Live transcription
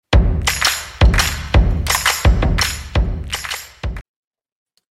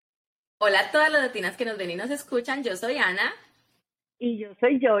Hola a todas las latinas que nos ven y nos escuchan, yo soy Ana. Y yo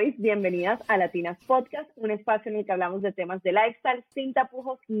soy Joyce, bienvenidas a Latinas Podcast, un espacio en el que hablamos de temas de lifestyle sin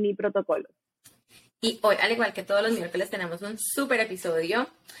tapujos ni protocolos. Y hoy, al igual que todos los miércoles, tenemos un súper episodio.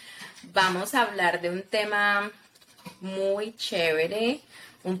 Vamos a hablar de un tema muy chévere,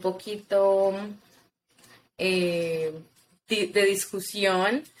 un poquito de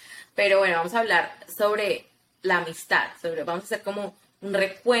discusión, pero bueno, vamos a hablar sobre la amistad, vamos a hacer como un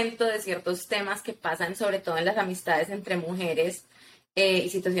recuento de ciertos temas que pasan, sobre todo en las amistades entre mujeres y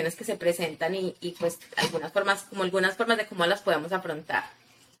situaciones que se presentan y pues algunas formas de cómo las podemos afrontar.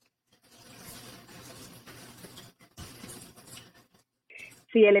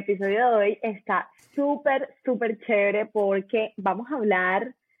 Sí, el episodio de hoy está súper chévere porque vamos a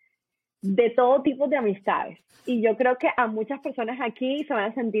hablar de todo tipo de amistades. Y yo creo que a muchas personas aquí se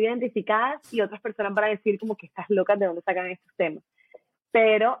van a sentir identificadas y otras personas van a decir como que estás locas de dónde sacan estos temas.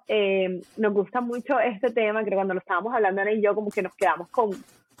 Pero nos gusta mucho este tema, creo que cuando lo estábamos hablando Ana y yo como que nos quedamos con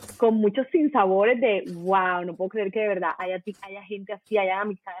muchos sinsabores de wow, no puedo creer que de verdad haya gente así, haya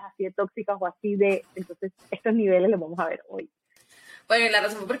amistades así de tóxicas o así de... Entonces estos niveles los vamos a ver hoy. Bueno, y la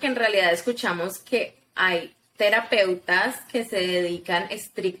razón fue porque en realidad escuchamos que hay terapeutas que se dedican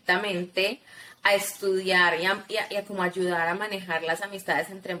estrictamente a estudiar y a como ayudar a manejar las amistades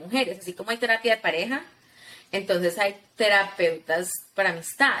entre mujeres, así como hay terapia de pareja, entonces hay terapeutas para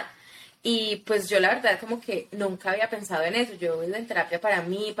amistad. Y pues yo la verdad como que nunca había pensado en eso. Yo he ido en terapia para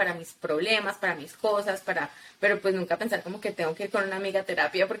mí, para mis problemas, para mis cosas, pero pues nunca pensar como que tengo que ir con una amiga a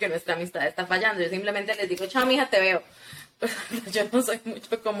terapia porque nuestra amistad está fallando. Yo simplemente les digo, chao, mija, te veo. Pues yo no soy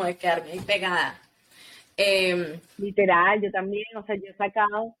mucho como de quedarme ahí pegada. Literal, yo también, o sea, yo he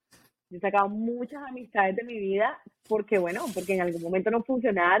sacado muchas amistades de mi vida porque, bueno, porque en algún momento no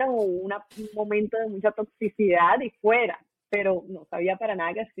funcionaron o hubo un momento de mucha toxicidad y fuera, pero no sabía para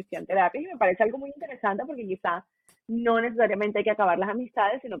nada que existían terapias y me parece algo muy interesante porque quizás no necesariamente hay que acabar las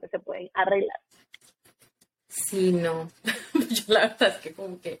amistades, sino que se pueden arreglar. Sí, no. Yo la verdad es que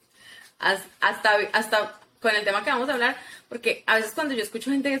como que hasta con el tema que vamos a hablar, porque a veces cuando yo escucho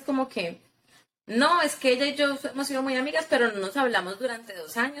gente que es como que, no, es que ella y yo hemos sido muy amigas, pero no nos hablamos durante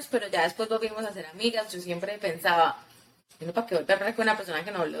 2 años, pero ya después volvimos a ser amigas. Yo siempre pensaba, bueno, ¿para qué volver a hablar con una persona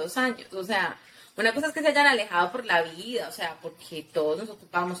que no habló 2 años? O sea, una cosa es que se hayan alejado por la vida, o sea, porque todos nos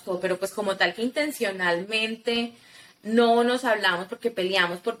ocupamos todo, pero pues como tal que intencionalmente no nos hablamos porque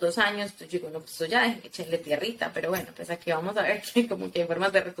peleamos por 2 años, pues yo digo, no, pues eso ya échenle tierrita, pero bueno, pues aquí vamos a ver que como que hay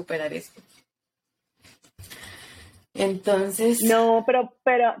formas de recuperar esto. Entonces, No,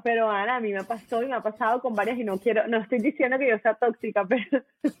 pero Ana, a mí me pasó y me ha pasado con varias y no estoy diciendo que yo sea tóxica, pero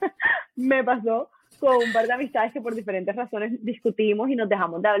me pasó con un par de amistades que por diferentes razones discutimos y nos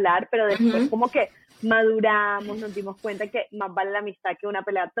dejamos de hablar, pero después ujú. como que maduramos, nos dimos cuenta que más vale la amistad que una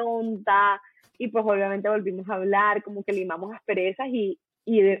pelea tonta y pues obviamente volvimos a hablar, como que limamos asperezas y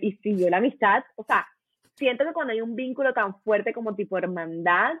siguió la amistad. O sea, siento que cuando hay un vínculo tan fuerte como tipo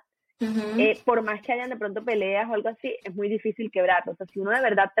hermandad, Ujú. por más que hayan de pronto peleas o algo así, es muy difícil quebrarlo. O sea, si uno de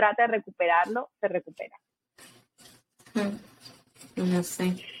verdad trata de recuperarlo, se recupera. No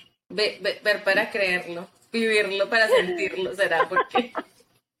sé. Ver para creerlo, vivirlo para sentirlo, será porque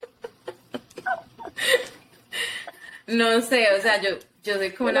no sé, o sea, yo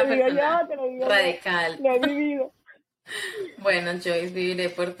soy como Te lo una digo persona yo, te lo digo yo. radical. Lo he vivido. Bueno, Joyce, daré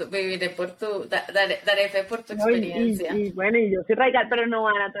fe por tu No, experiencia. y bueno, y yo soy radical, pero no,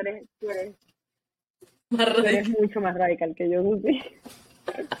 Ana, Más tú eres radical. mucho más radical que yo, sí.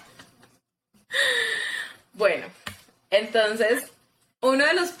 Bueno, entonces, uno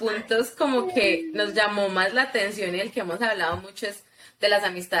de los puntos como que nos llamó más la atención y el que hemos hablado mucho es de las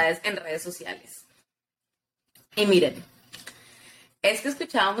amistades en redes sociales. Y miren, es que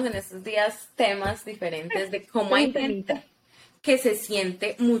escuchábamos en estos días temas diferentes de cómo Esto es hay un temita. gente que se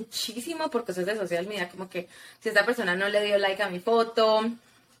siente muchísimo por cosas de social media, como que si esta persona no le dio like a mi foto,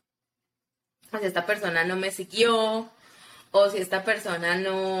 o si esta persona no me siguió, o si esta persona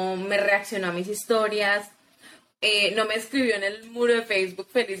no me reaccionó a mis historias, no me escribió en el muro de Facebook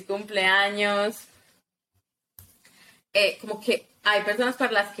feliz cumpleaños, como que hay personas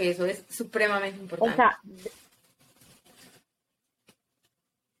para las que eso es supremamente O importante. sea,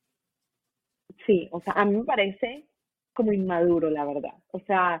 sí, o sea, a mí me parece como inmaduro, la verdad. O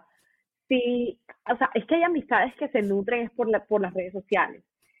sea, sí, o sea, es que hay amistades que se nutren es por las redes sociales.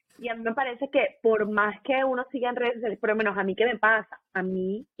 Y a mí me parece que por más que uno siga en redes sociales, por lo menos a mí, ¿qué me pasa? A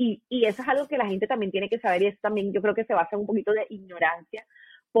mí, y eso es algo que la gente también tiene que saber, y eso también yo creo que se basa en un poquito de ignorancia,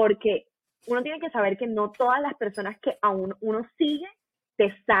 porque uno tiene que saber que no todas las personas que aún uno sigue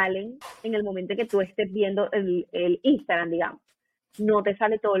te salen en el momento en que tú estés viendo el Instagram, digamos. no te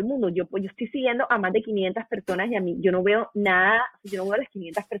sale todo el mundo. Pues, yo estoy siguiendo a más de 500 personas y a mí, yo no veo nada, yo no veo a las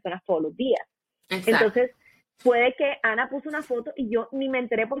 500 personas todos los días. Exacto. Entonces, puede que Ana puso una foto y yo ni me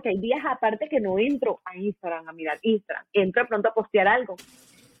enteré porque hay días aparte que no entro a Instagram a mirar Instagram. Entro de pronto a postear algo,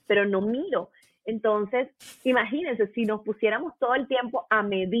 pero no miro. Entonces, imagínense, si nos pusiéramos todo el tiempo a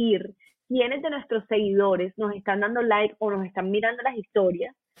medir quiénes de nuestros seguidores nos están dando like o nos están mirando las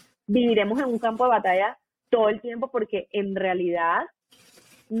historias, viviremos en un campo de batalla todo el tiempo porque en realidad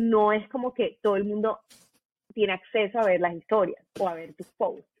no es como que todo el mundo tiene acceso a ver las historias o a ver tus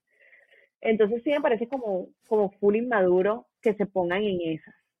posts. Entonces sí me parece como full inmaduro que se pongan en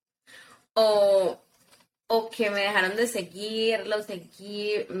esas. O, o que me dejaron de seguir, lo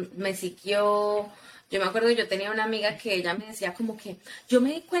seguí, me siguió. Yo me acuerdo que yo tenía una amiga que ella me decía como que yo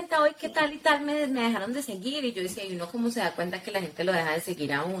me di cuenta hoy que tal y tal me dejaron de seguir y yo decía, ¿y uno cómo se da cuenta que la gente lo deja de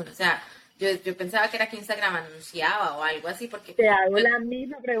seguir a uno? O sea, yo pensaba que era que Instagram anunciaba o algo así porque Te hago yo, la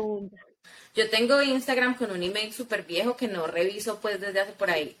misma pregunta. yo tengo Instagram con un email súper viejo que no reviso pues desde hace por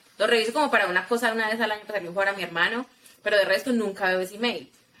ahí. Lo reviso como para una cosa una vez al año para hacerle un favor a mi hermano, pero de resto nunca veo ese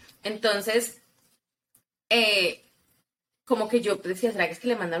email. Entonces, eh, como que yo decía, ¿será que es que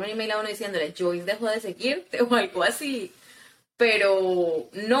le mandaron un email a uno diciéndole, Joyce dejó de seguirte o algo así? Pero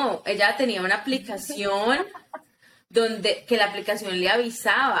no, ella tenía una aplicación donde que la aplicación le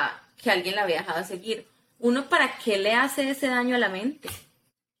avisaba que alguien la había dejado de seguir. ¿Uno para qué le hace ese daño a la mente?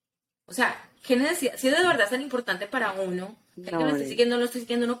 O sea, ¿qué necesidad? Si es de verdad tan importante para uno, que alguien lo No, esté siguiendo o no lo esté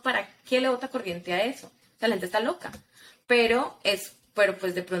siguiendo, ¿uno para qué le bota corriente a eso? O sea, la gente está loca. Pero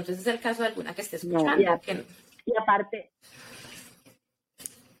pues de pronto ese es el caso de alguna que esté no. escuchando, que Y aparte,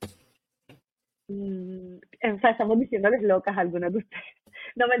 o sea, estamos diciéndoles locas a algunas de ustedes.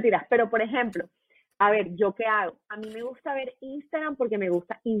 No mentiras, pero por ejemplo, a ver, ¿yo qué hago? A mí me gusta ver Instagram porque me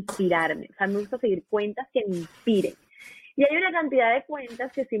gusta inspirarme, o sea, me gusta seguir cuentas que me inspiren. Y hay una cantidad de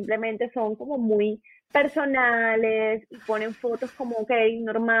cuentas que simplemente son como muy personales y ponen fotos como, ok,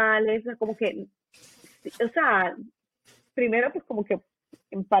 normales, como que, o sea, primero pues como que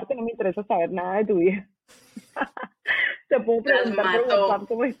en parte no me interesa saber nada de tu vida. Te puedo las preguntar por mató. WhatsApp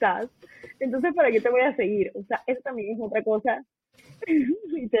cómo estás. Entonces, ¿para qué te voy a seguir? O sea, eso también es otra cosa,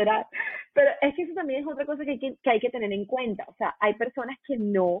 literal. Pero es que eso también es otra cosa que hay que tener en cuenta. O sea, hay personas que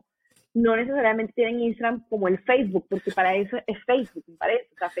no necesariamente tienen Instagram como el Facebook, porque para eso es Facebook, me parece.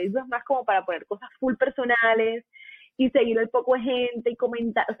 O sea, Facebook es más como para poner cosas full personales y seguir el poco de gente y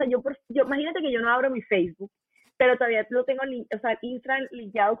comentar. O sea, yo imagínate que yo no abro mi Facebook, pero todavía lo tengo, o sea, Instagram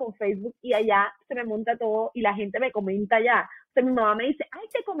linkeado con Facebook y allá se me monta todo y la gente me comenta allá. O sea, mi mamá me dice, ay,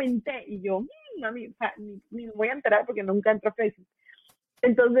 te comenté. Y yo, mami, o sea, ni me voy a enterar porque nunca entro a Facebook.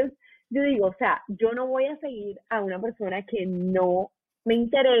 Entonces, yo digo, o sea, yo no voy a seguir a una persona que no me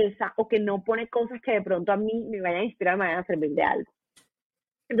interesa o que no pone cosas que de pronto a mí me vayan a inspirar, me vayan a servir de algo.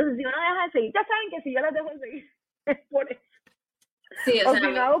 Entonces, si uno deja de seguir, ya saben que si yo las dejo de seguir, es por eso. Sí, o O sea,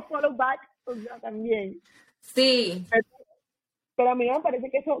 si no hago follow back, o sea, también. sí, Pero a mí no me parece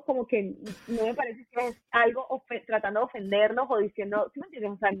que eso, como que, no me parece que es algo tratando de ofenderlos o diciendo, ¿sí me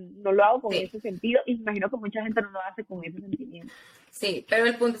entiendes? O sea, no lo hago con sí. ese sentido y imagino que mucha gente no lo hace con ese sentimiento. Sí, pero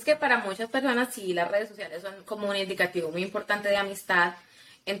el punto es que para muchas personas sí las redes sociales son como un indicativo muy importante de amistad.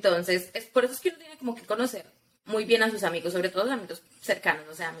 Entonces, es por eso es que uno tiene como que conocer muy bien a sus amigos, sobre todo los amigos cercanos.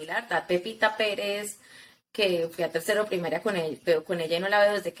 O sea, a mí la verdad, Pepita Pérez, que fui a tercero primaria con ella y no la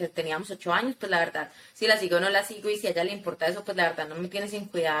veo desde que teníamos 8 años, pues la verdad, si la sigo o no la sigo y si a ella le importa eso, pues la verdad no me tiene sin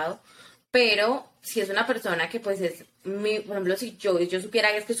cuidado. Pero si es una persona que pues es, por ejemplo, si yo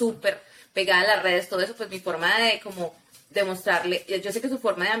supiera que es que súper pegada a las redes, todo eso, pues mi forma de como demostrarle, yo sé que su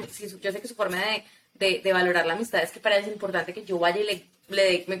forma yo sé que su forma de valorar la amistad es que para ella es importante que yo vaya y le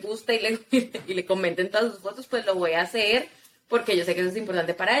dé me gusta y le comenten todas sus fotos, pues lo voy a hacer porque yo sé que eso es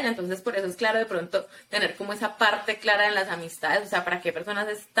importante para ella. Entonces, por eso es claro de pronto tener como esa parte clara en las amistades, o sea, para qué personas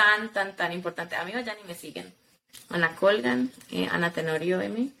es tan importante. A mí ya ni me siguen. Ana Colgan, Ana Tenorio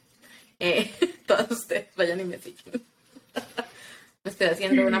M. Todos ustedes vayan y me siguen. Me estoy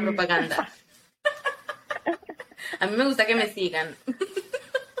haciendo una propaganda. A mí me gusta que me sigan,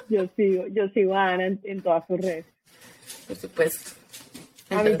 Yo sigo a Ana en todas sus redes. por supuesto.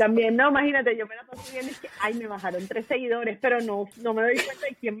 A mí Entonces, también, no, imagínate, yo me la paso viendo y que, ay, me bajaron 3 seguidores, pero no me doy cuenta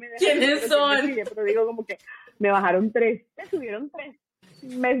de quién me deja de seguir ¿quiénes o quién me son? sigue, pero digo como que me bajaron 3, me subieron 3,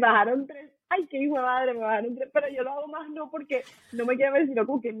 me bajaron 3, ay, qué hijo de madre, me bajaron 3, pero yo lo hago más no porque no me quiero ver, sino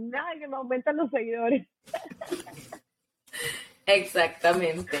como que nada, que me aumentan los seguidores.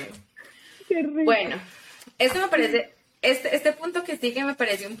 Exactamente. Qué risa. Bueno, esto me parece, este punto que sigue me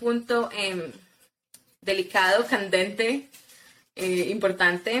parece un punto delicado, candente,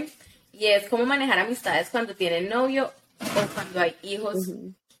 importante, y es cómo manejar amistades cuando tienen novio o cuando hay hijos,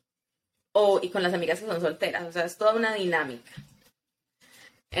 Ujú. y con las amigas que son solteras, o sea, es toda una dinámica.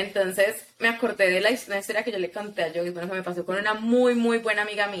 Entonces me acordé de una historia que yo le conté a Joey, bueno, que me pasó con una muy, muy buena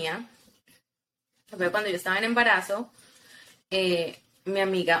amiga mía, que fue cuando yo estaba en embarazo. Mi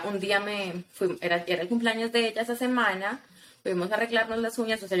amiga un día era el cumpleaños de ella esa semana, fuimos a arreglarnos las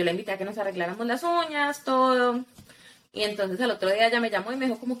uñas, o sea, yo la invité a que nos arregláramos las uñas, todo, y entonces al otro día ella me llamó y me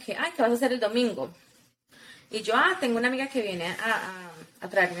dijo como que, ay, ¿qué vas a hacer el domingo? Y yo, tengo una amiga que viene a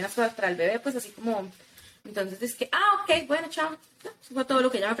traerme unas cosas para el bebé, pues así como, entonces es que, ok, bueno, chao, eso fue todo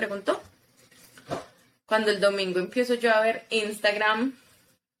lo que ella me preguntó. Cuando el domingo empiezo yo a ver Instagram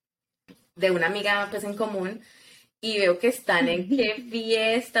de una amiga pues en común y veo que están en qué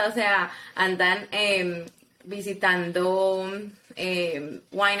fiesta, o sea, andan visitando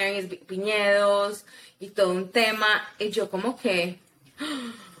wineries, viñedos y todo un tema, y yo como que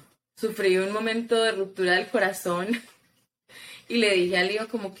sufrí un momento de ruptura del corazón y le dije a Lío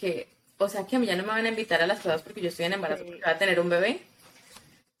como que, o sea, que a mí ya no me van a invitar a las cosas porque yo estoy en embarazo porque Sí, voy a tener un bebé.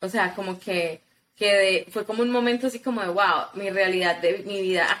 O sea, como que, fue como un momento así como de, wow, mi realidad de mi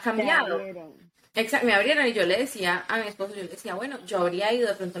vida ha te cambiado. abrieron. Exacto, me abrieron y yo le decía a mi esposo, yo le decía, bueno, yo habría ido,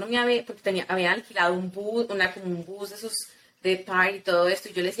 de pronto no me había, porque había alquilado un bus, como un bus de esos de party y todo esto,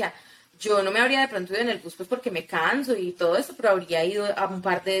 y yo le decía, yo no me habría de pronto ido en el bus pues porque me canso y todo eso, pero habría ido a un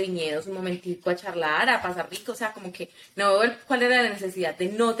par de viñedos un momentico a charlar, a pasar rico, o sea, como que no veo cuál era la necesidad de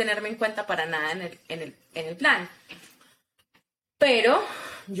no tenerme en cuenta para nada en el plan. Pero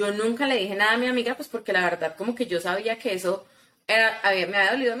yo nunca le dije nada a mi amiga, pues porque la verdad como que yo sabía que eso me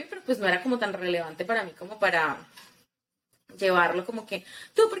había dolido a mí, pero pues no era como tan relevante para mí como para llevarlo como que,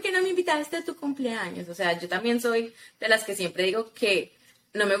 tú, ¿por qué no me invitaste a tu cumpleaños? O sea, yo también soy de las que siempre digo que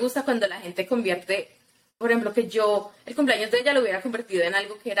no me gusta cuando la gente convierte, por ejemplo, que el cumpleaños de ella lo hubiera convertido en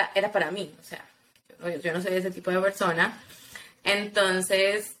algo que era para mí. O sea, yo no soy ese tipo de persona.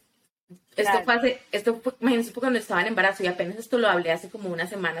 Entonces, Claro. imagínense, fue cuando estaba en embarazo y apenas esto lo hablé hace como una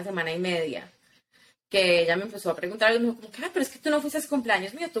semana, semana y media, que ella me empezó a preguntar y me dijo como que, pero es que tú no fuiste a ese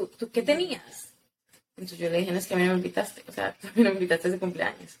cumpleaños mío, ¿tú qué Ujú. tenías? Entonces yo le dije, no, es que a mí no me invitaste, o sea, a mí no me invitaste a ese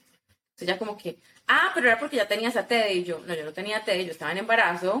cumpleaños. Entonces ella como que, pero era porque ya tenías a Tede, y yo, no, yo no tenía a Tede, yo estaba en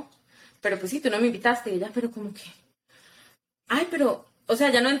embarazo, pero pues sí, tú no me invitaste, y ella, pero como que, pero, o sea,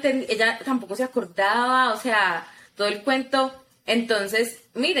 ya no entendí, ella tampoco se acordaba, o sea, todo el cuento. Entonces,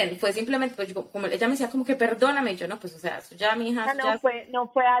 miren, fue simplemente, pues como ella me decía como que perdóname, y yo no, pues, o sea, eso ya mi hija, O sea, eso ya no fue algo no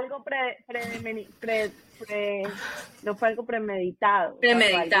fue algo premeditado, o sea, fue algo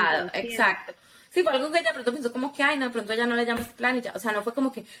premeditado, inconsciente. exacto. Sí, fue algo que ella de pronto pensó como que, no, de pronto ya no le llamas plan y ya, o sea, no fue como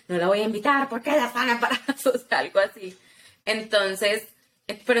que no la voy a invitar porque ella está en embarazo, o sea, algo así. Entonces,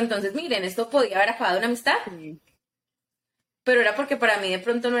 pero entonces, miren, esto podía haber acabado una amistad, Sí, pero era porque para mí de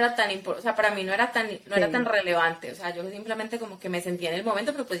pronto no era tan importante, o sea, para mí no era tan sí. relevante, o sea, yo simplemente como que me sentía en el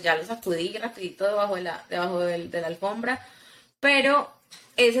momento, pero pues ya lo sacudí rapidito debajo de la alfombra, pero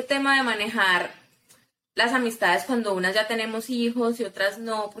ese tema de manejar las amistades cuando unas ya tenemos hijos y otras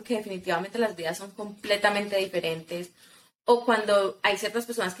no, porque definitivamente las vidas son completamente diferentes. O cuando hay ciertas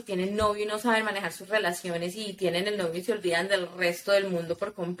personas que tienen novio y no saben manejar sus relaciones y tienen el novio y se olvidan del resto del mundo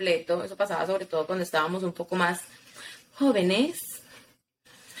por completo. Eso pasaba sobre todo cuando estábamos un poco más jóvenes,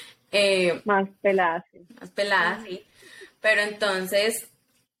 eh, Más peladas, sí. más peladas, Ujú. sí. Pero entonces,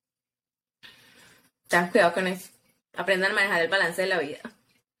 tengan cuidado con eso. Aprendan a manejar el balance de la vida.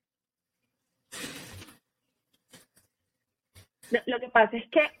 Lo que pasa es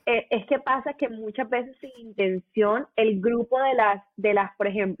que pasa que muchas veces sin intención el grupo de las, por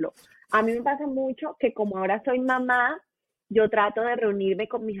ejemplo, a mí me pasa mucho que como ahora soy mamá, yo trato de reunirme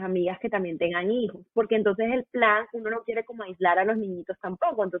con mis amigas que también tengan hijos, porque entonces el plan, uno no quiere como aislar a los niñitos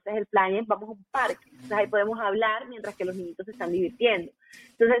tampoco, entonces el plan es vamos a un parque, entonces ahí podemos hablar mientras que los niñitos se están divirtiendo.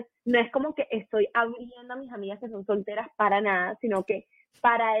 Entonces, no es como que estoy abriendo a mis amigas que son solteras para nada, sino que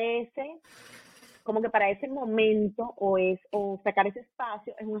para ese como que para ese momento o sacar ese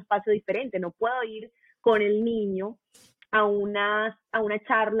espacio es un espacio diferente. No puedo ir con el niño a una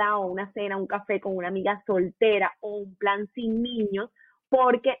charla o una cena, un café con una amiga soltera o un plan sin niños,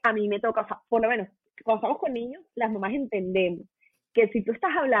 porque a mí me toca, por lo menos, cuando estamos con niños, las mamás entendemos que si tú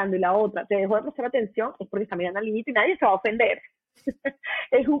estás hablando y la otra te dejó de prestar atención, es porque está mirando al niñito y nadie se va a ofender.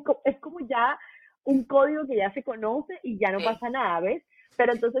 Es como ya un código que ya se conoce y ya no Sí. pasa nada, ¿ves?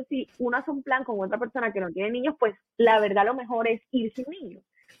 Pero entonces si uno hace un plan con otra persona que no tiene niños, pues la verdad lo mejor es ir sin niños,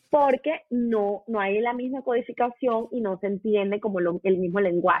 porque no hay la misma codificación y no se entiende como el mismo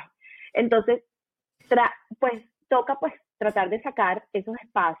lenguaje. Entonces, pues toca pues tratar de sacar esos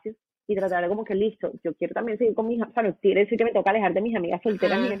espacios y tratar de como que listo, yo quiero también seguir con mis, o sea, no quiere decir que me toca alejar de mis amigas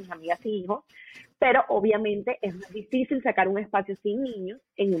solteras ni de Mm, mis amigas sin hijos, pero obviamente es más difícil sacar un espacio sin niños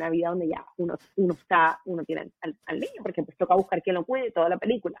en una vida donde ya uno tiene al niño, porque pues toca buscar quien lo cuide y toda la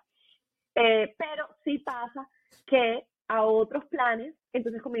película. Pero sí pasa que a otros planes,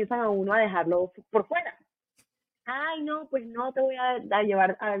 entonces comienzan a uno a dejarlo por fuera. Ay, no, pues no te voy a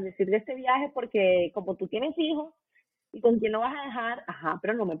llevar a decir de este viaje porque como tú tienes hijos, ¿y con quién lo vas a dejar? Ajá,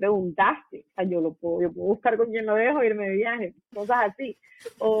 pero no me preguntaste. O sea, yo puedo buscar con quién lo dejo, irme de viaje, cosas así.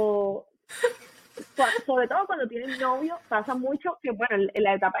 O sobre todo cuando tienen novio, pasa mucho que, bueno, en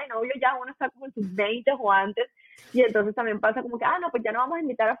la etapa de novio ya uno está como en sus 20 o antes, y entonces también pasa como que, no, pues ya no vamos a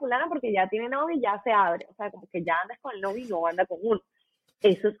invitar a fulana porque ya tiene novio y ya se abre. O sea, como que ya andas con el novio y no anda con uno.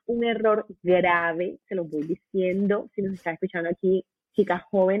 Eso es un error grave, se los voy diciendo, si nos están escuchando aquí, chicas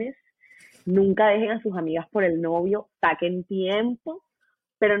jóvenes, nunca dejen a sus amigas por el novio, saquen tiempo,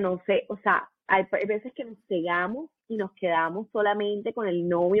 pero no sé, o sea, hay veces que nos cegamos y nos quedamos solamente con el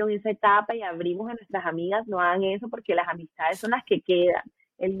novio en esa etapa y abrimos a nuestras amigas. No hagan eso porque las amistades son las que quedan.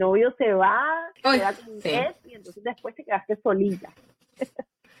 El novio se va, queda con un ex y entonces después te quedaste solita.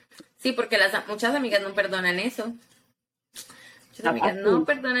 Sí, porque muchas amigas no perdonan eso. Muchas amigas no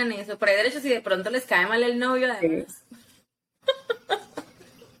perdonan eso. Por ahí derecho, si de pronto les cae mal el novio, además. Sí.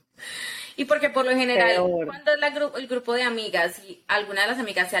 Y porque por lo general, cuando el grupo de amigas y alguna de las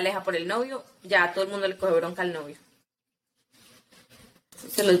amigas se aleja por el novio, ya todo el mundo le coge bronca al novio.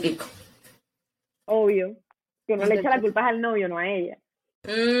 Se los digo. Obvio. Que no le echa la culpa al novio, no a ella.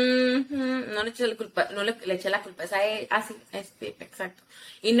 No le eche la culpa, le eche la culpa a ella. Ah, sí, exacto.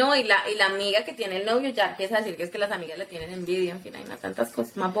 Y no, y la amiga que tiene el novio ya empieza a decir que es que las amigas le tienen envidia, en fin, hay tantas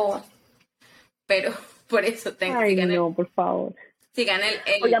cosas más bobas. Pero por eso por favor. Sigan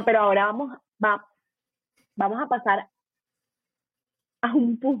Oigan, pero ahora vamos a pasar a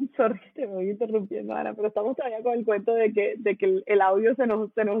un punto, sorry que te voy interrumpiendo, Ana, pero estamos todavía con el cuento de que el audio se nos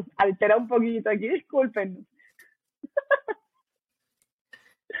altera un poquito aquí, discúlpenos.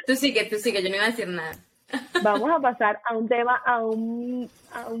 Tú sigue, yo no iba a decir nada. Vamos a pasar a un tema aún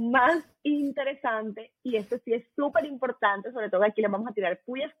más interesante, y esto sí es súper importante, sobre todo aquí le vamos a tirar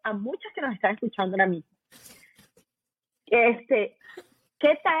puyas a muchas que nos están escuchando ahora mismo.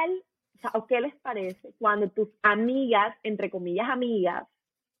 ¿Qué tal, o qué les parece cuando tus amigas, entre comillas amigas,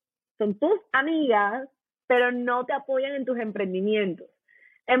 son tus amigas, pero no te apoyan en tus emprendimientos?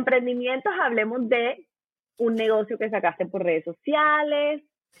 Emprendimientos, hablemos de un negocio que sacaste por redes sociales,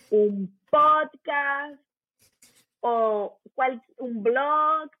 un podcast, o un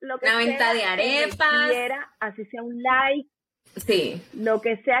blog, lo que sea. Una venta de arepas. Así sea un like. Sí. Lo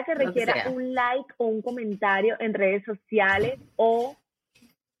que sea que requiera un like o un comentario en redes sociales o,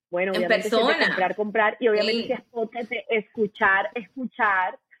 bueno, en obviamente persona. comprar y obviamente si es podcast de escuchar.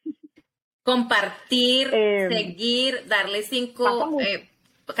 Compartir, seguir, darle 5,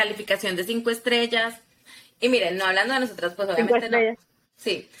 calificación de 5 estrellas. Y miren, no hablando de nosotras, pues obviamente no.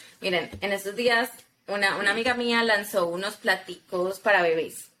 Sí, miren, en estos días una amiga mía lanzó unos platicos para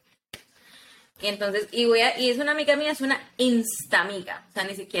bebés. Y entonces, y es una amiga mía, es una instamiga. O sea,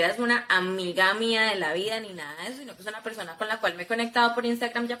 ni siquiera es una amiga mía de la vida ni nada de eso, sino que es una persona con la cual me he conectado por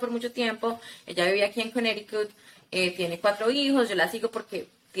Instagram ya por mucho tiempo. Ella vive aquí en Connecticut, tiene 4 hijos, yo la sigo porque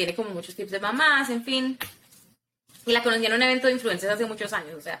tiene como muchos tips de mamás, en fin. Y la conocí en un evento de influencers hace muchos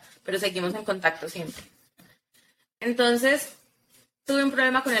años, o sea, pero seguimos en contacto siempre. Entonces, tuve un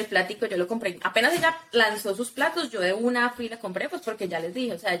problema con el plático, yo lo compré. Apenas ella lanzó sus platos, yo de una fui y la compré, pues porque ya les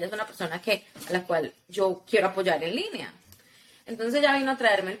dije, o sea, ella es una persona a la cual yo quiero apoyar en línea. Entonces ella vino a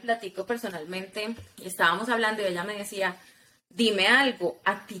traerme el platico personalmente y estábamos hablando y ella me decía, dime algo,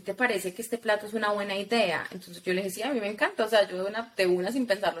 ¿a ti te parece que este plato es una buena idea? Entonces yo le decía, a mí me encanta, o sea, yo de una sin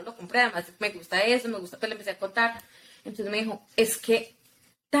pensarlo lo compré, además me gusta eso, pues le empecé a contar. Entonces me dijo, es que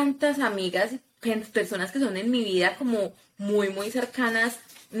tantas amigas y personas que son en mi vida como muy, muy cercanas,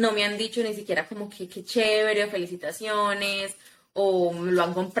 no me han dicho ni siquiera como que qué chévere, o felicitaciones, o me lo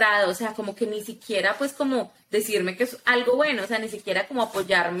han comprado, o sea, como que ni siquiera pues como decirme que es algo bueno, o sea, ni siquiera como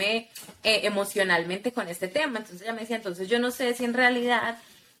apoyarme emocionalmente con este tema. Entonces ella me decía, entonces yo no sé si en realidad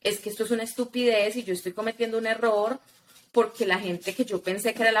es que esto es una estupidez y yo estoy cometiendo un error porque la gente que yo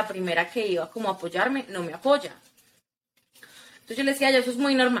pensé que era la primera que iba como a apoyarme, no me apoya. Entonces yo le decía, eso es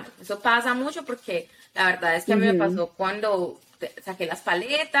muy normal, eso pasa mucho porque la verdad es que a mí me pasó cuando saqué las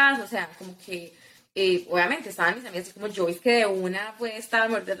paletas, o sea, como que obviamente estaban mis amigas así como Joyce, que de una fue esta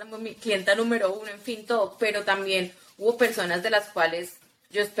mi clienta número 1, en fin, todo, pero también hubo personas de las cuales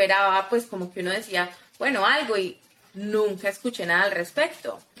yo esperaba, pues como que uno decía, bueno, algo, y nunca escuché nada al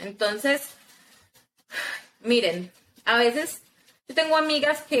respecto. Entonces, miren, a veces yo tengo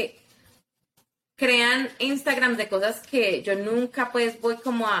amigas que crean Instagram de cosas que yo nunca pues voy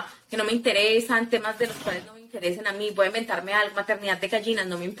como a, que no me interesan, temas de los cuales no me interesen a mí, voy a inventarme algo, maternidad de gallinas,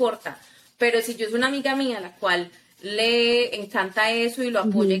 no me importa. Pero si yo es una amiga mía a la cual le encanta eso y lo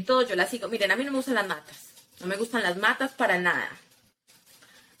apoya y todo, yo la sigo. Miren, a mí no me gustan las matas, no me gustan las matas para nada.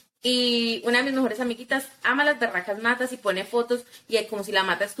 Y una de mis mejores amiguitas ama las berracas matas y pone fotos y es como si la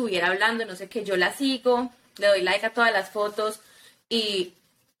mata estuviera hablando, no sé qué, yo la sigo, le doy like a todas las fotos y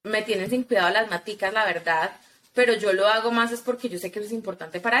me tienen sin cuidado las maticas, la verdad, pero yo lo hago más es porque yo sé que eso es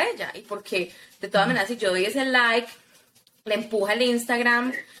importante para ella y porque de todas maneras si yo doy ese like, le empuja el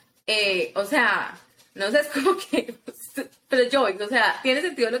Instagram, o sea, no sé, es como que, pero yo, o sea, tiene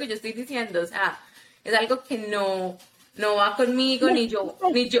sentido lo que yo estoy diciendo, o sea, es algo que no va conmigo, ni yo.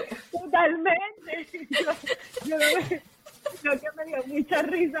 Totalmente. Yo lo que me dio mucha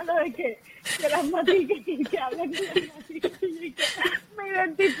risa lo de que las maticas y que hablan de las maticas y que me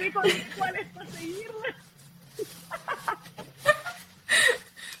identifico con cuál es para seguirla.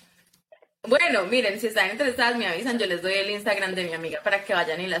 Bueno, miren, si están interesadas me avisan, yo les doy el Instagram de mi amiga para que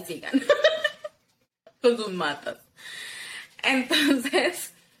vayan y la sigan con sus matas.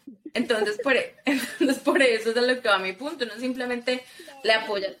 Entonces por eso es a lo que va mi punto, no simplemente le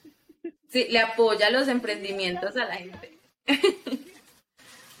apoya, sí, le apoya los emprendimientos a la gente. Estás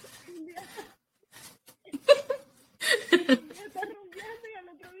rumbeando y al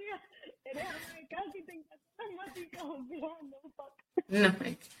otro día eres ama de casa y te encantan las maticas, o sea, no, No,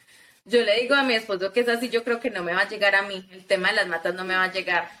 yo le digo a mi esposo que es así, yo creo que no me va a llegar a mí, el tema de las matas no me va a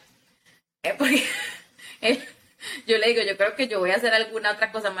llegar, porque él- yo le digo, yo creo que yo voy a hacer alguna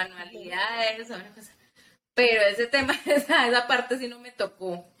otra cosa, manualidades, o una cosa, pero ese tema, esa parte sí no me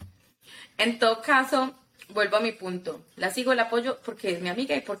tocó. En todo caso, vuelvo a mi punto. La sigo, la apoyo porque es mi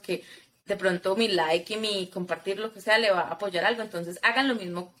amiga y porque de pronto mi like y mi compartir lo que sea le va a apoyar algo. Entonces hagan lo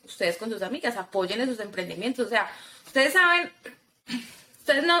mismo ustedes con sus amigas, apoyen sus emprendimientos. O sea, ustedes saben,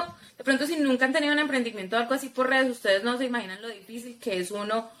 ustedes no, de pronto si nunca han tenido un emprendimiento o algo así por redes, ustedes no se imaginan lo difícil que es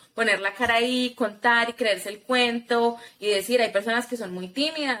uno poner la cara ahí, contar y creerse el cuento y decir, hay personas que son muy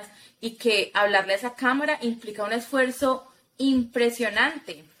tímidas y que hablarle a esa cámara implica un esfuerzo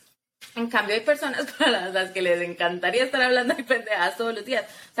impresionante. En cambio, hay personas para las que les encantaría estar hablando de pendejadas todos los días,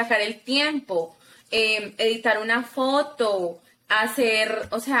 sacar el tiempo, editar una foto, hacer,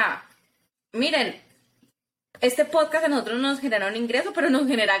 o sea, miren, este podcast a nosotros nos genera un ingreso, pero nos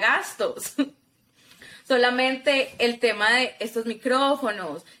genera gastos. Solamente el tema de estos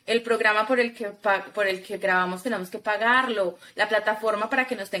micrófonos, el programa por el que grabamos tenemos que pagarlo, la plataforma para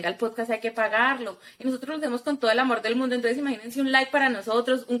que nos tenga el podcast hay que pagarlo. Y nosotros lo hacemos con todo el amor del mundo. Entonces imagínense un like para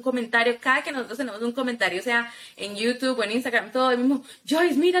nosotros, un comentario, cada que nosotros tenemos un comentario, sea en YouTube o en Instagram, todo el mismo,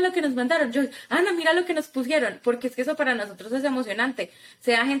 Joyce, mira lo que nos mandaron, Joyce, Ana, mira lo que nos pusieron, porque es que eso para nosotros es emocionante.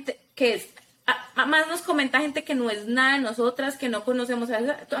 Sea gente que es más nos comenta gente que no es nada de nosotras, que no conocemos.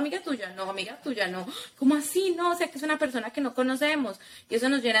 ¿Tu amiga tuya? No, amiga tuya, no. ¿Cómo así? No, o sea, que es una persona que no conocemos. Y eso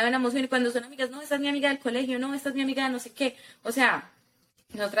nos llena de una emoción. Y cuando son amigas, no, esta es mi amiga del colegio, no, esta es mi amiga de no sé qué. O sea,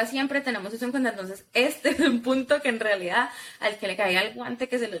 nosotras siempre tenemos eso en cuenta. Entonces, este es un punto que en realidad al que le caiga el guante,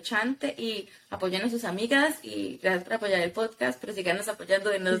 que se lo chante y apoyen a sus amigas. Y gracias por apoyar el podcast, pero síganos apoyando,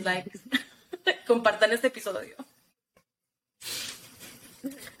 denos likes. Compartan este episodio.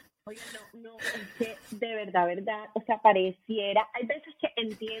 Oye, no, es que de verdad, o sea, pareciera, hay veces que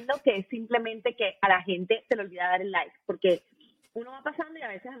entiendo que es simplemente que a la gente se le olvida dar el like, porque uno va pasando y a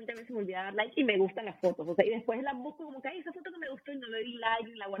veces a mí también se me olvida dar like y me gustan las fotos, o sea, y después las busco como que, ay, esa foto que me gustó y no le di like,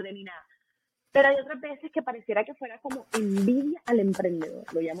 ni la guardé ni nada. Pero hay otras veces que pareciera que fuera como envidia al emprendedor,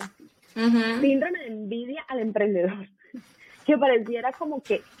 lo llamo así. Síndrome de envidia al emprendedor. Que pareciera como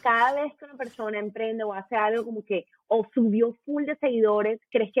que cada vez que una persona emprende o hace algo como que o subió full de seguidores,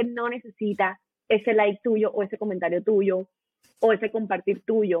 crees que no necesita ese like tuyo o ese comentario tuyo o ese compartir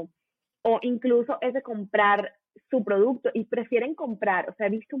tuyo o incluso ese comprar su producto y prefieren comprar, o sea, he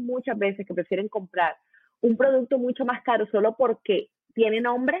visto muchas veces que prefieren comprar un producto mucho más caro solo porque tiene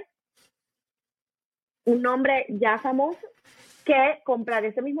nombre, un nombre ya famoso, que comprar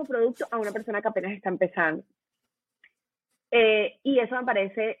ese mismo producto a una persona que apenas está empezando. Y eso me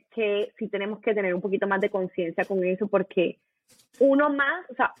parece que sí tenemos que tener un poquito más de conciencia con eso porque uno más,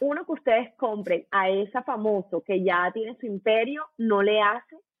 o sea, uno que ustedes compren a esa famoso que ya tiene su imperio, no le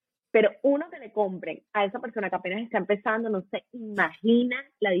hace, pero uno que le compren a esa persona que apenas está empezando, no se imagina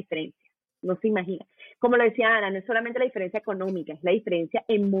la diferencia, no se imagina. Como lo decía Ana, no es solamente la diferencia económica, es la diferencia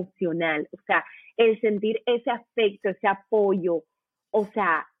emocional, o sea, el sentir ese afecto, ese apoyo, o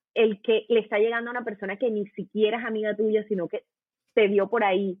sea, el que le está llegando a una persona que ni siquiera es amiga tuya, sino que te vio por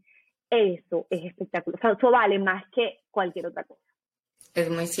ahí, eso es espectacular. O sea, eso vale más que cualquier otra cosa. Es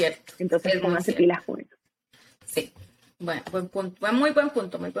muy cierto. Entonces, Es muy pónganse cierto. pilas con eso. Sí. Bueno, buen punto. Muy buen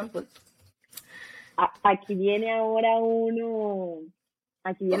punto, muy buen punto. Aquí viene ahora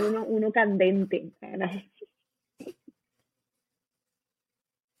aquí viene uno candente.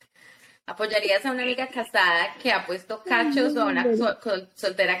 ¿Apoyarías a una amiga casada que ha puesto cachos o a una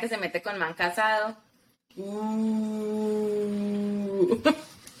soltera que se mete con man casado?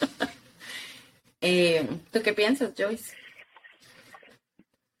 ¿Tú qué piensas, Joyce?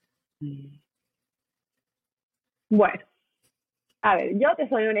 Bueno, a ver, yo te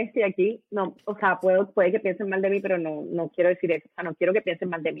soy honesta y aquí, no, o sea, puede que piensen mal de mí, pero no quiero decir eso, o sea, no quiero que piensen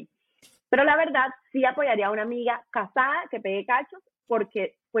mal de mí. Pero la verdad, sí apoyaría a una amiga casada que pegue cachos,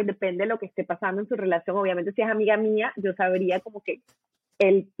 porque pues depende de lo que esté pasando en su relación. Obviamente, si es amiga mía, yo sabría como que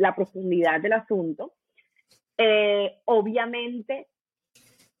la profundidad del asunto. Obviamente,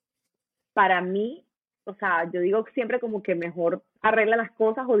 para mí, o sea, yo digo siempre como que mejor arregla las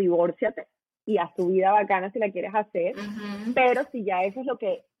cosas o divórciate y haz tu vida bacana si la quieres hacer, pero si ya eso es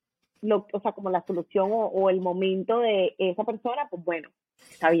o sea, como la solución o el momento de esa persona, pues bueno,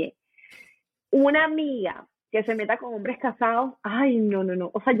 está bien. Una amiga que se meta con hombres casados, ay,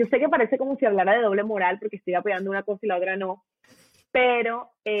 no. O sea, yo sé que parece como si hablara de doble moral porque estoy apoyando una cosa y la otra no,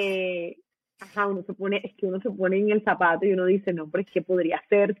 pero, ajá, uno se pone en el zapato y uno dice, no, pero es que podría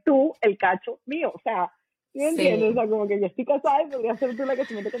ser tú el cacho mío, o sea, ¿me entiendes? Sí, O sea, como que yo estoy casada y podría ser tú la que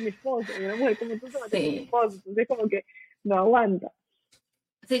se mete con mi esposo, y una mujer como tú se mete con mi sí. esposo, entonces como que no aguanta.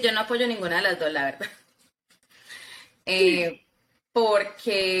 Sí, yo no apoyo ninguna de las dos, la verdad. Eh,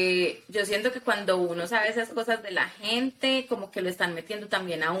 Porque yo siento que cuando uno sabe esas cosas de la gente, como que lo están metiendo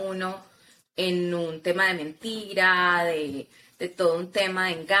también a uno en un tema de mentira, de todo un tema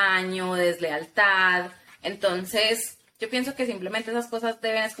de engaño, de deslealtad. Entonces, yo pienso que simplemente esas cosas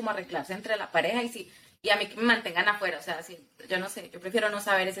deben es como arreglarse entre la pareja y a mí que me mantengan afuera. O sea, yo no sé, yo prefiero no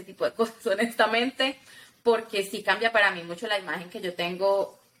saber ese tipo de cosas, honestamente, porque sí cambia para mí mucho la imagen que yo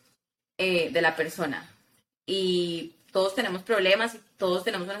tengo de la persona. Y todos tenemos problemas y todos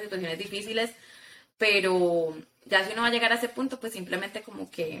tenemos unas situaciones difíciles, pero ya si uno va a llegar a ese punto, pues simplemente como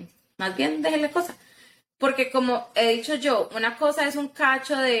que más bien déjele cosa. Porque como he dicho yo, una cosa es un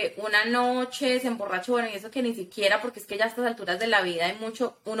cacho de una noche, se emborrachó, bueno, y eso que ni siquiera, porque es que ya a estas alturas de la vida hay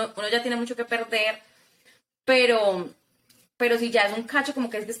mucho, uno ya tiene mucho que perder, pero pero si ya es un cacho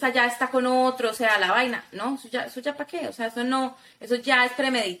como que es que ya está con otro, o sea, la vaina, no, eso ya para qué, o sea, eso no, eso ya es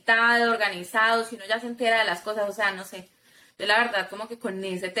premeditado, organizado, si uno ya se entera de las cosas, o sea, no sé. Yo la verdad como que con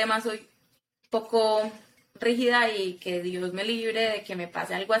ese tema soy poco rígida y que Dios me libre de que me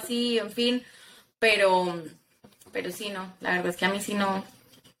pase algo así, en fin, pero, pero sí, no, la verdad es que a mí sí no,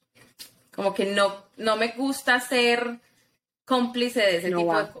 como que no me gusta ser cómplice de ese No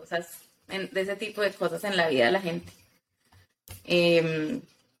tipo de va. cosas, de ese tipo de cosas en la vida de la gente. Eh,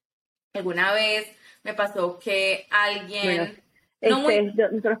 Alguna vez me pasó que Bueno, alguien, no muy,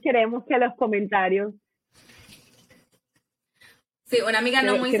 nosotros queremos que los comentarios, sí, una amiga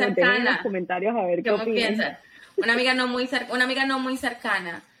no muy que nos dejen en los cercana, comentarios a ver qué ¿cómo opinan. piensan? Una amiga no muy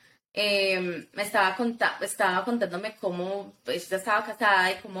cercana me estaba contándome cómo pues, ella estaba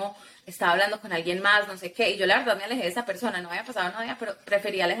casada y cómo estaba hablando con alguien más, no sé qué, y yo la verdad me alejé de esa persona, no había pasado nada, pero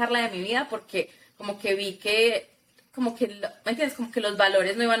preferí alejarla de mi vida porque como que vi que, ¿me entiendes? Como que los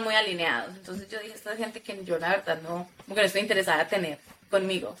valores no iban muy alineados, entonces yo dije, esta gente que yo la verdad no, como que no estoy interesada en tener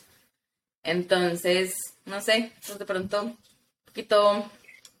conmigo, entonces, no sé, pues de pronto un poquito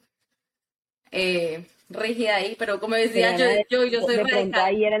rígida ahí, pero como decía Serena, yo soy de pronto radical.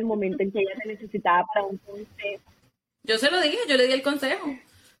 ahí era el momento en que ella te necesitaba para un consejo. Yo se lo dije, yo le di el consejo.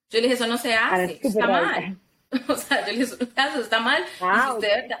 Yo le dije, eso no se Ana hace, es eso súper está mal. radical. O sea, yo le dije, eso no se hace, eso está mal. Y si Ah, usted,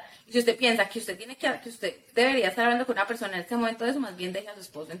 ok. ¿verdad? Y si usted piensa que usted tiene que usted debería estar hablando con una persona en este momento de eso, más bien deje a su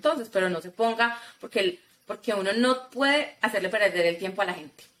esposo entonces, pero no se ponga, porque uno no puede hacerle perder el tiempo a la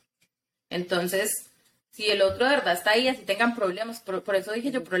gente. Entonces, si el otro de verdad está ahí, así tengan problemas, por eso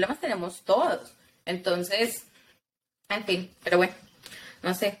dije yo, problemas tenemos todos. Entonces, en fin, pero bueno,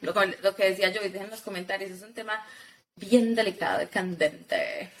 no sé, lo que decía yo, y dejen en los comentarios, es un tema bien delicado y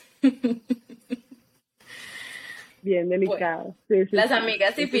candente. Bien Bueno, delicado. Sí, sí, las sí.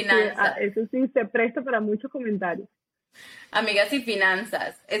 amigas y finanzas. Eso sí se presta para muchos comentarios. Amigas y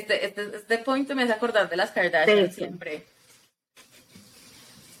finanzas. Este point me hace acordar de las Kardashian Eso. siempre.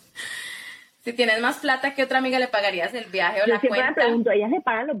 Si tienes más plata, ¿qué otra amiga le pagarías el viaje o Yo la siempre me cuenta? pregunto, ellas le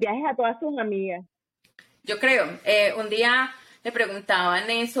pagan los viajes a todas sus amigas. Yo creo. Un día le preguntaban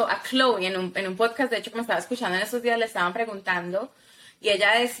eso a Chloe en un podcast, de hecho, que me estaba escuchando en esos días, le estaban preguntando y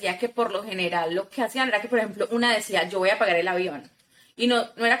ella decía que por lo general lo que hacían era que, por ejemplo, una decía, yo voy a pagar el avión. Y no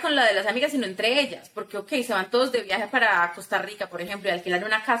era con la de las amigas, sino entre ellas, porque, ok, se van todos de viaje para Costa Rica, por ejemplo, y alquilan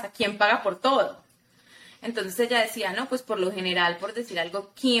una casa, ¿quién paga por todo? Entonces ella decía, no, pues por lo general, por decir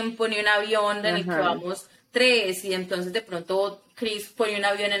algo, Kim pone un avión en el que Ajá. vamos tres y entonces de pronto Chris pone un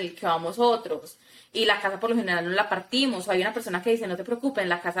avión en el que vamos otros. Y la casa por lo general no la partimos. O hay una persona que dice, no te preocupes,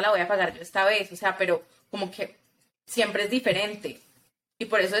 la casa la voy a pagar yo esta vez. O sea, pero como que siempre es diferente. Y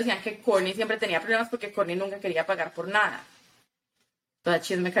por eso decían que Kourtney siempre tenía problemas porque Kourtney nunca quería pagar por nada. Toda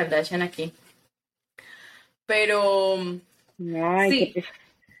chisme Kardashian aquí. Pero Ay, sí,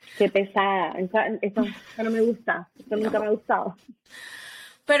 qué pesada. Eso no me gusta. Eso nunca me ha no. gustado.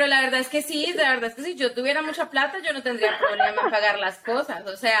 Pero la verdad es que sí, la verdad es que si yo tuviera mucha plata, yo no tendría problema en pagar las cosas.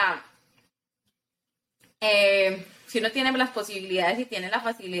 O sea, si uno tiene las posibilidades y tiene la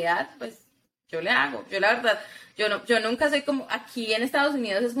facilidad, pues yo le hago. Yo la verdad, yo nunca soy como, aquí en Estados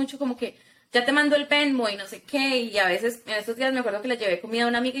Unidos es mucho como que ya te mando el Venmo y no sé qué, y a veces en estos días me acuerdo que le llevé comida a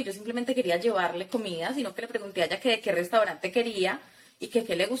una amiga y yo simplemente quería llevarle comida, sino que le pregunté a ella que de qué restaurante quería y que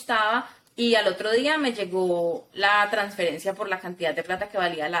qué le gustaba, y al otro día me llegó la transferencia por la cantidad de plata que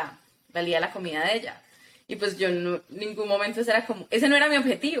valía la comida de ella. Y pues yo no, en ningún momento ese no era mi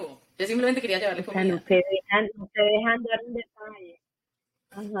objetivo. Yo simplemente quería llevarle O sea, comida. no se dejan dar un detalle.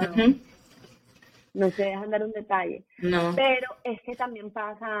 Ajá. Ujú. No se dejan dar un detalle. No. Pero es que también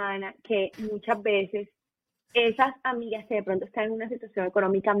pasa, Ana, que muchas veces esas amigas que de pronto están en una situación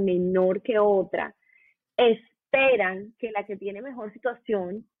económica menor que otra, esperan que la que tiene mejor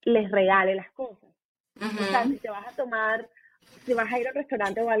situación les regale las cosas. O sea, Ujú. si vas a ir al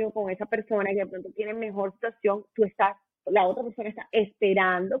restaurante o algo con esa persona que de pronto tiene mejor situación, la otra persona está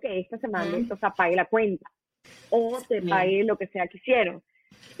esperando que esta se mande, Ujú. o sea, pague la cuenta o te Sí. pague lo que sea que hicieron.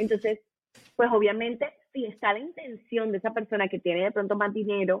 Entonces, pues obviamente, si está la intención de esa persona que tiene de pronto más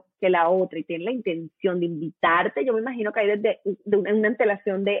dinero que la otra y tiene la intención de invitarte, yo me imagino que hay desde una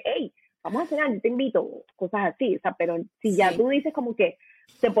antelación de, hey, vamos a cenar, yo te invito, cosas así, o sea, pero si ya Sí. tú dices como que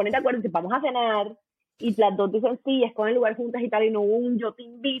se ponen de acuerdo y dicen, vamos a cenar, y las dos dicen sí, es con el lugar juntas y tal, y no hubo un yo te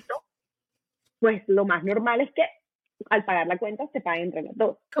invito, pues lo más normal es que al pagar la cuenta se paguen entre las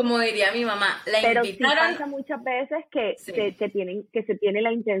dos. Como diría mi mamá, la Pero sí invitaron, pasa muchas veces sí. que se tiene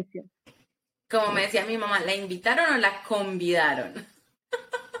la intención. Como me decía mi mamá, ¿la invitaron o la convidaron?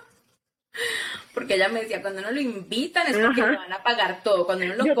 Porque ella me decía, cuando uno lo invitan es porque le Ajá. van a pagar todo. Cuando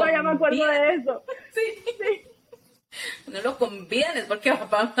uno lo Yo todavía me acuerdo convidan, de eso. sí. Sí, Cuando uno lo convidan es porque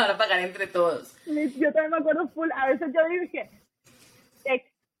van a pagar entre todos. yo todavía me acuerdo full. A veces yo dije,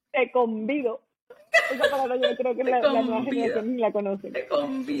 te convido. Esa palabra yo creo que Te la nueva convido, generación ni la conocen. te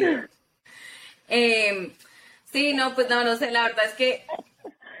convido. Eh, sí, no, pues no sé, la verdad es que,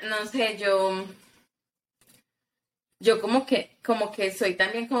 no sé, yo como que soy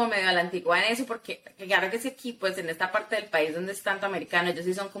también como medio a la antigua en eso, porque claro que sí aquí, pues en esta parte del país donde es tanto americano, ellos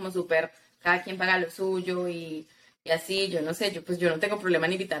sí son como súper, cada quien paga lo suyo y así, yo no sé, yo no tengo problema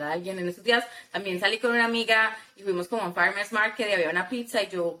en invitar a alguien. En estos días también salí con una amiga y fuimos como a un Farmer's Market y había una pizza y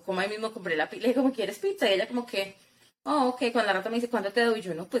yo como ahí mismo compré la pizza, le dije como, ¿quieres pizza? Y ella como que, oh, ok, cuando la rata me dice, ¿cuánto te doy? Y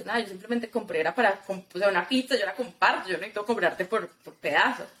yo no, pues nada, yo simplemente compré, era para, o sea, una pizza, yo la comparto, yo no necesito comprarte por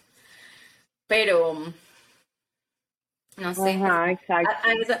pedazos. Pero no sé, Ajá,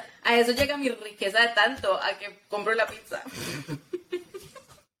 exacto. a eso llega mi riqueza de tanto, a que compro la pizza.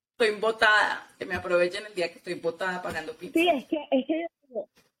 Estoy botada, que me aprovechen el día que estoy botada pagando Sí, pizza. es que yo digo,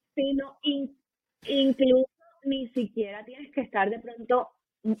 si no, incluso ni siquiera tienes que estar de pronto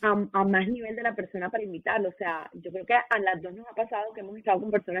a más nivel de la persona para invitarlo. O sea, yo creo que a las dos nos ha pasado que hemos estado con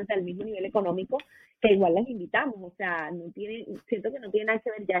personas del mismo nivel económico que igual las invitamos. O sea, siento que no tiene nada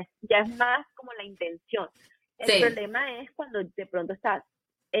que ver, ya es más como la intención. El Sí, problema es cuando de pronto estás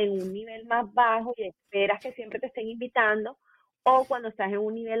en un nivel más bajo y esperas que siempre te estén invitando, o cuando estás en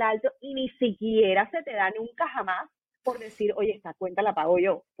un nivel alto y ni siquiera se te da nunca jamás por decir, oye, esta cuenta la pago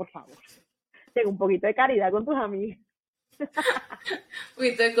yo, por favor. Ten un poquito de caridad con tus amigos. un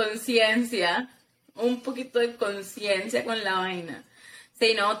poquito de conciencia, un poquito de conciencia con la vaina.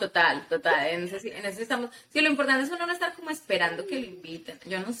 Sí, no, total, total. En eso estamos. Sí, lo importante es uno no estar como esperando que lo inviten.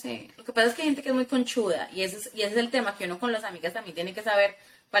 Yo no sé. Lo que pasa es que hay gente que es muy conchuda y ese es el tema que uno con las amigas también tiene que saber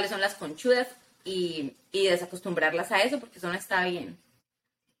cuáles son las conchudas y desacostumbrarlas a eso porque eso no está bien.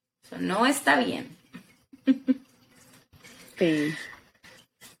 Eso no está bien. Sí.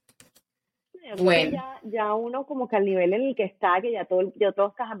 Yo creo que Bueno, ya uno como que al nivel en el que está, que ya todas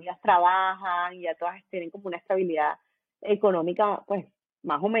estas amigas trabajan y ya todas tienen como una estabilidad económica, pues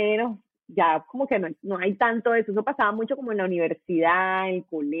más o menos, ya como que no hay tanto eso. Eso pasaba mucho como en la universidad, en el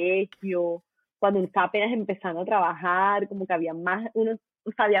colegio, cuando uno estaba apenas empezando a trabajar, como que había más,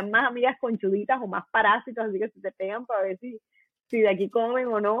 o sea, había más amigas conchuditas o más parásitos, así que se te pegan para ver si si de aquí comen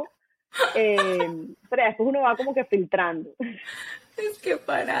o no. Pero después uno va como que filtrando. Es que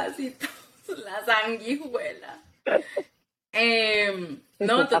parásitos, la sanguijuela. Eso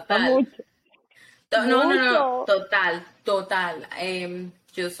No, pasa total. mucho, No, no, no, mucho. total, total.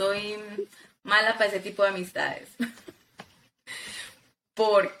 Yo soy mala para ese tipo de amistades.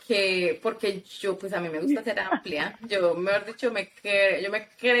 Porque yo, pues a mí me gusta ser amplia. Yo, mejor dicho, yo me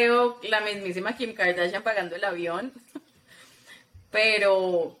creo la mismísima Kim Kardashian pagando el avión.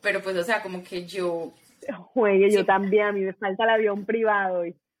 Pero pues, o sea, como que yo, Juegue, yo sí, también, a mí me falta el avión privado.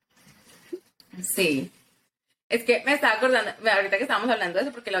 sí. Es que me estaba acordando, ahorita que estábamos hablando de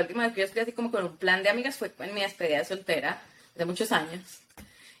eso, porque la última vez que yo estuve así como con un plan de amigas fue en mi despedida de soltera, hace muchos años.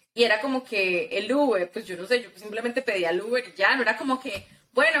 Y era como que el Uber, pues yo no sé, yo simplemente pedía el Uber y ya, no era como que,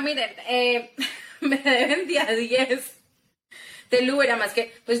 bueno, miren, me deben día 10 del Uber, además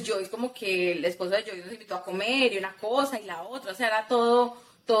que, pues yo, como que el esposo de Joy nos invitó a comer y una cosa y la otra, o sea, era todo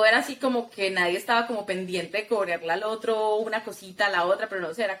era así como que nadie estaba como pendiente de cobrarle al otro una cosita a la otra, pero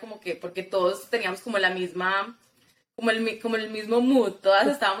no sé, era como que, porque todos teníamos como la misma, como el mismo mood, todas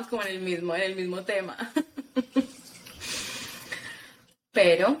estábamos como en el mismo tema,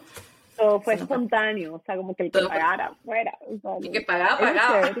 pero, Todo fue eso no fue, espontáneo, o sea, como que el que todo fue, pagara fuera, o sea, y que pagaba, eso es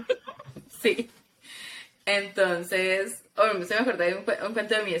pagaba, chévere. sí. Entonces, oh, se me acordé de un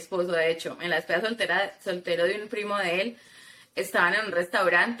cuento de mi esposo, de hecho, en la despedida soltero de un primo de él, estaban en un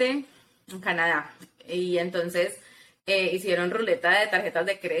restaurante en Canadá y entonces hicieron ruleta de tarjetas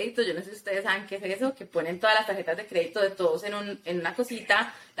de crédito. Yo no sé si ustedes saben qué es eso, que ponen todas las tarjetas de crédito de todos en una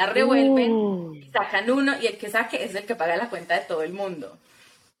cosita, las revuelven y Uy, sacan uno y el que saque es el que paga la cuenta de todo el mundo.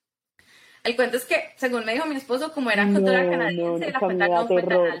 El cuento es que, según me dijo mi esposo, como era con dólar no, no, no, canadiense, la eso a mí cuenta me da no fue tan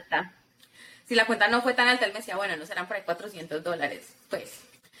terror. alta. Si la cuenta no fue tan alta, él me decía, bueno, no serán por ahí $400, pues.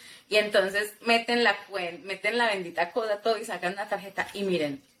 Y entonces meten la bendita cosa todo y sacan una tarjeta. Y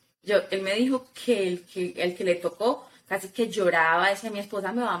miren, él me dijo que el que le tocó casi que lloraba, decía, mi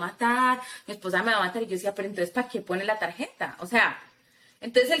esposa me va a matar, mi esposa me va a matar. Y yo decía, pero entonces, ¿para qué pone la tarjeta? O sea,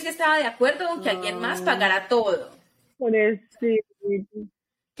 entonces él sí estaba de acuerdo con que alguien más Ay, pagara todo. pobrecito.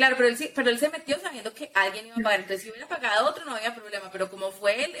 Claro, pero pero él se metió sabiendo que alguien iba a pagar. Entonces, si hubiera pagado otro, no había problema. Pero como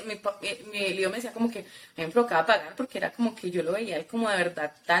fue él, mi lío me decía como que a mí me provocaba pagar porque era como que yo lo veía él como de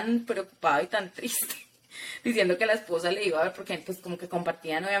verdad tan preocupado y tan triste. Diciendo que la esposa le iba a ver, porque pues como que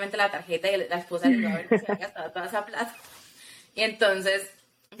compartían obviamente la tarjeta y la esposa le iba a ver que se había gastado toda esa plata. Y entonces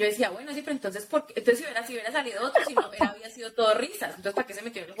yo decía, bueno, sí, pero entonces, ¿por qué? Entonces si hubiera salido otro, si no había sido todo risas. Entonces, ¿para qué se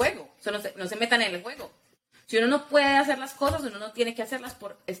metió en el juego? O sea, no se metan en el juego. Si uno no puede hacer las cosas, uno no tiene que hacerlas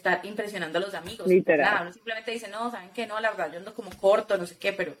por estar impresionando a los amigos, por nada. Literal. Uno simplemente dice, no, ¿saben qué? No, la verdad, yo ando como corto, no sé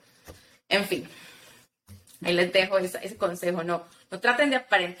qué, pero, en fin, ahí les dejo ese consejo. No traten de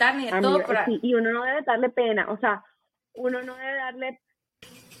aparentar ni de todo Amiga, para... sí, y uno no debe darle pena, o sea, uno no debe darle,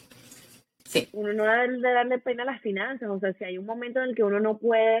 Sí, uno no debe de darle pena a las finanzas, o sea, si hay un momento en el que uno no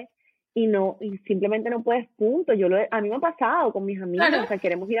puede y simplemente no puedes, punto. A mí me ha pasado con mis amigas, claro, o sea,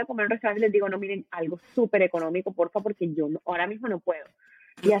 queremos ir a comer a un restaurante y les digo, no, miren, algo súper económico, porfa, porque ahora mismo no puedo.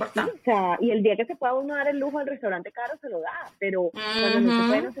 no Y así, importa. o sea, y el día que se pueda uno dar el lujo al restaurante caro se lo da, pero cuando no se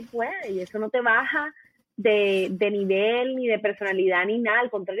puede, Ujú. no se puede, y eso no te baja de nivel, ni de personalidad, ni nada,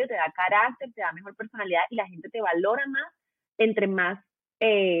 al contrario, te da carácter, te da mejor personalidad y la gente te valora más entre más,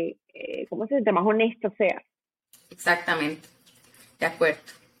 ¿cómo se dice? Entre más honesto seas. Exactamente, de acuerdo.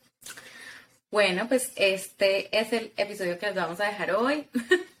 Bueno, pues este es el episodio que les vamos a dejar hoy.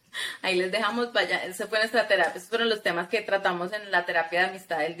 Ahí les dejamos, vaya, eso fue nuestra terapia, esos fueron los temas que tratamos en la terapia de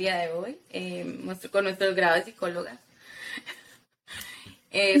amistad del día de hoy, con nuestros grados de psicóloga.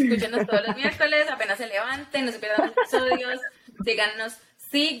 Escúchenos todos los miércoles, apenas se levanten, no se pierdan los episodios,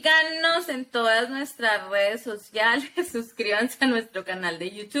 síganos en todas nuestras redes sociales, suscríbanse a nuestro canal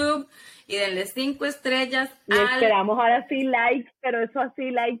de YouTube y denle 5 estrellas Y esperamos ahora sí likes, pero eso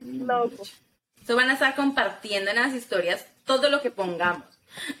así likes locos. Eso van a estar compartiendo en las historias todo lo que pongamos.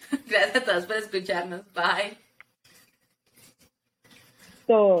 Gracias a todos por escucharnos. Bye.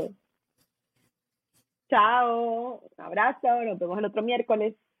 Todo. Chao, un abrazo, nos vemos el otro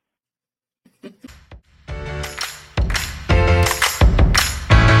miércoles.